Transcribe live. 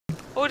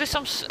Oh, there's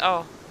some.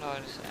 Oh no,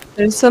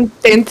 There's some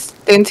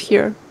tent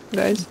here,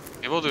 guys.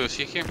 Evo, do you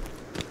see him?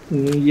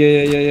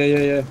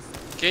 Yeah.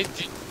 Okay,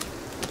 do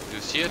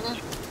you see it?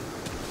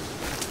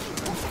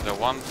 The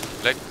one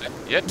black.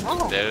 Yep,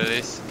 there it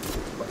is.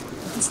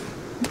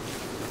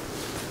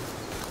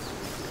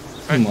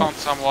 I found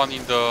someone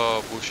in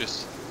the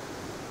bushes.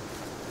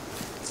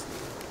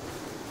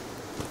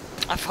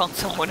 I found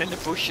someone in the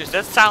bushes.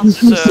 That sounds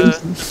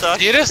sus.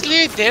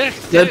 Seriously?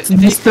 That's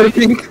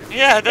disturbing.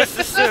 Yeah, that's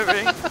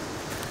disturbing.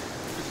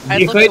 I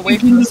looked away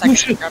for a second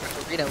to grab a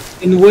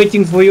burrito. And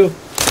waiting for you.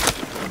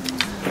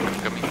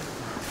 Coming.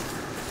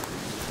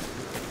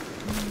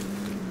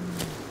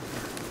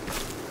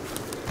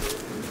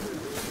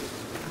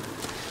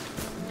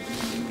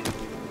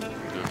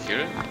 Do you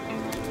hear it?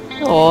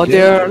 Oh,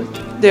 there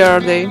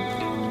are they.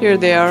 Here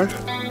they are.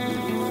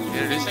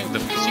 You're listening to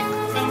the music?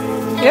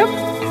 Yep.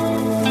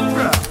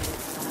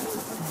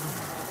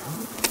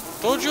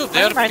 Told you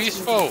they're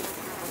peaceful.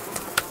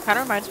 Kind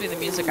of reminds me of the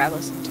music I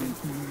listen to.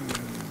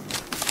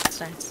 That's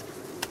nice.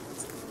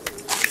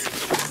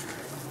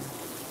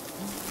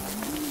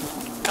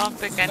 Don't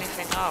pick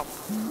anything up.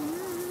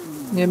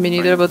 Yeah, me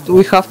neither, but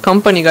we have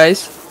company,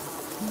 guys.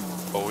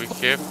 But we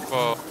have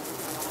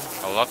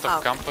a lot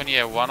of company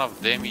and one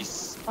of them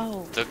is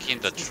stuck in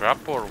the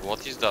trap, or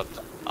what is that?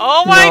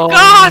 Oh my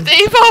god,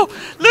 Evo!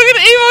 Look at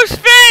Evo's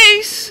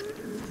face!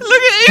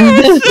 Look at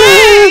Evo's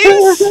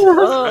face!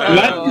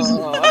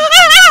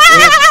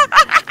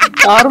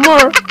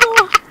 Armor!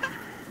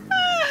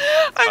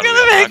 I'm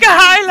gonna make a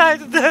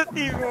highlight of that,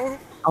 Evo.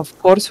 Of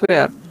course we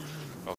are.